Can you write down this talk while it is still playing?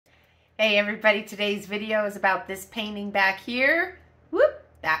Hey everybody, today's video is about this painting back here. Whoop,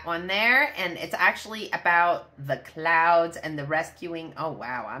 that one there. And it's actually about the clouds and the rescuing. Oh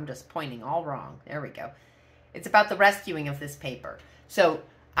wow, I'm just pointing all wrong. There we go. It's about the rescuing of this paper. So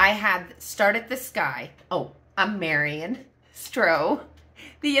I had started the sky. Oh, I'm Marion Stroh,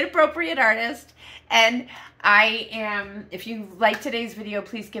 the inappropriate artist. And I am, if you like today's video,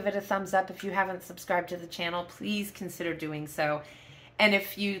 please give it a thumbs up. If you haven't subscribed to the channel, please consider doing so. And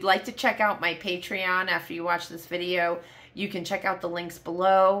if you'd like to check out my Patreon after you watch this video, you can check out the links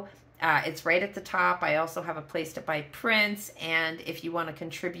below. It's right at the top. I also have a place to buy prints. And if you want to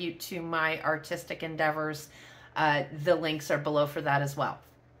contribute to my artistic endeavors, the links are below for that as well.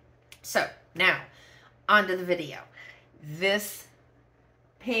 So now, on to the video. This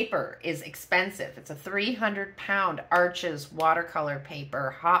paper is expensive. It's a 300-pound Arches watercolor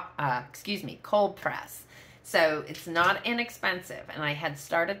paper, cold press. So it's not inexpensive. And I had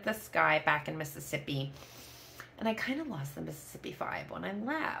started the sky back in Mississippi, and I kind of lost the Mississippi vibe when I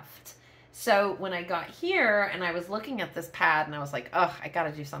left. So when I got here and I was looking at this pad and I was like, oh, I got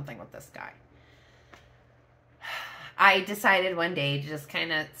to do something with this guy. I decided one day to just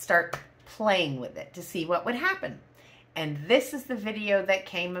kind of start playing with it to see what would happen. And this is the video that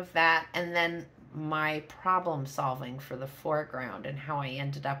came of that, and then my problem solving for the foreground and how I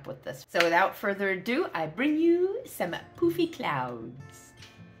ended up with this. So without further ado, I bring you some poofy clouds.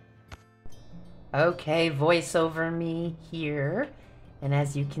 Okay, voiceover me here. And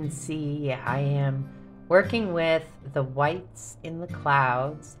as you can see, I am working with the whites in the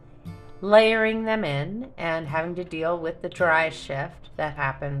clouds, layering them in and having to deal with the dry shift that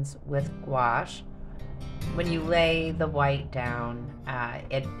happens with gouache. When you lay the white down,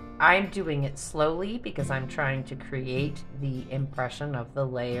 I'm doing it slowly because I'm trying to create the impression of the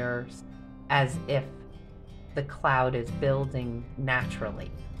layers as if the cloud is building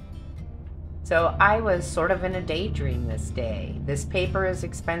naturally. So I was sort of in a daydream this day. This paper is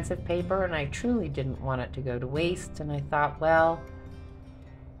expensive paper and I truly didn't want it to go to waste, and I thought, well,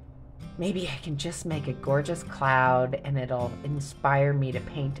 maybe I can just make a gorgeous cloud and it'll inspire me to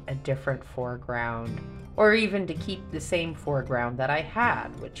paint a different foreground, or even to keep the same foreground that I had,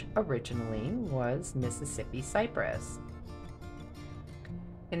 which originally was Mississippi cypress.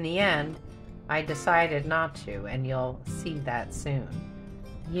 In the end, I decided not to, and you'll see that soon.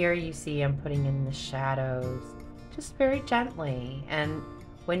 Here you see I'm putting in the shadows just very gently, and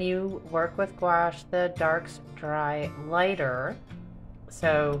when you work with gouache, the darks dry lighter.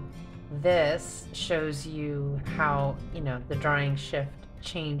 So this shows you how, the drying shift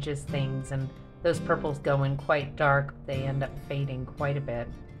changes things, and those purples go in quite dark. They end up fading quite a bit.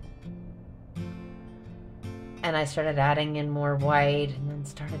 And I started adding in more white, and then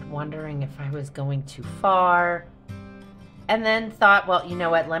started wondering if I was going too far. And then thought, well, you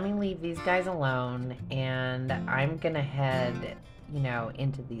know what? Let me leave these guys alone, and I'm going to head,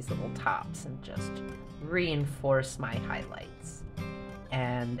 into these little tops and just reinforce my highlights.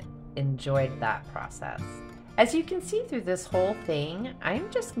 And enjoyed that process. As you can see through this whole thing,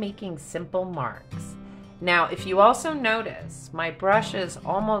 I'm just making simple marks. Now, if you also notice, my brush is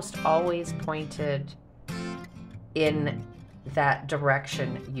almost always pointed in that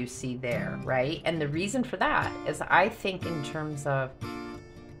direction you see there, right? And the reason for that is I think in terms of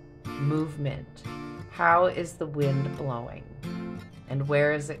movement. How is the wind blowing? And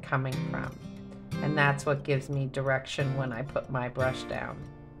where is it coming from? And that's what gives me direction when I put my brush down.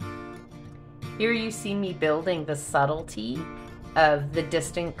 Here you see me building the subtlety of the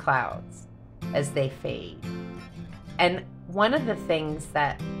distant clouds as they fade. And one of the things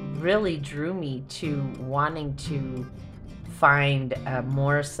that really drew me to wanting to find a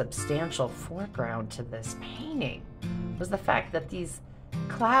more substantial foreground to this painting was the fact that these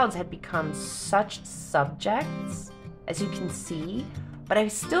clouds had become such subjects, as you can see, but I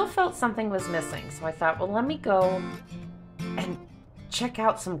still felt something was missing. So I thought, well, let me go and check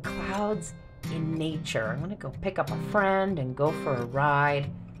out some clouds in nature. I'm gonna go pick up a friend and go for a ride.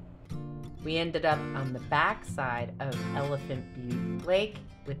 We ended up on the back side of Elephant Butte Lake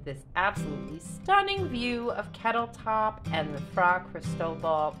with this absolutely stunning view of Kettle Top and the Fra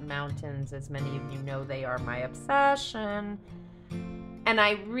Cristobal Mountains. As many of you know, they are my obsession. And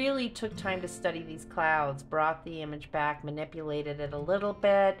I really took time to study these clouds, brought the image back, manipulated it a little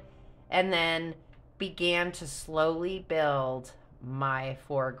bit, and then began to slowly build my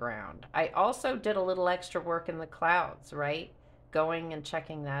foreground. I also did a little extra work in the clouds, right? Going and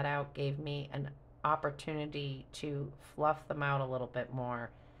checking that out gave me an opportunity to fluff them out a little bit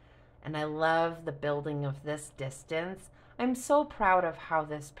more. And I love the building of this distance. I'm so proud of how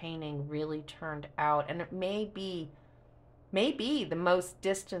this painting really turned out, and it may be maybe the most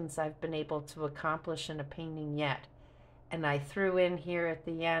distance I've been able to accomplish in a painting yet. And I threw in here at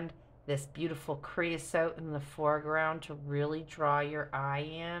the end this beautiful creosote in the foreground to really draw your eye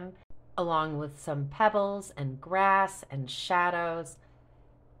in, along with some pebbles and grass and shadows.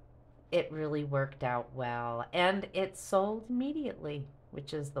 It really worked out well, and it sold immediately,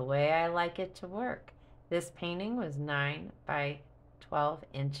 which is the way I like it to work. This painting was 9 by 12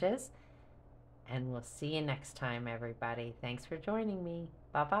 inches, and we'll see you next time, everybody. Thanks for joining me.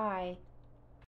 Bye-bye.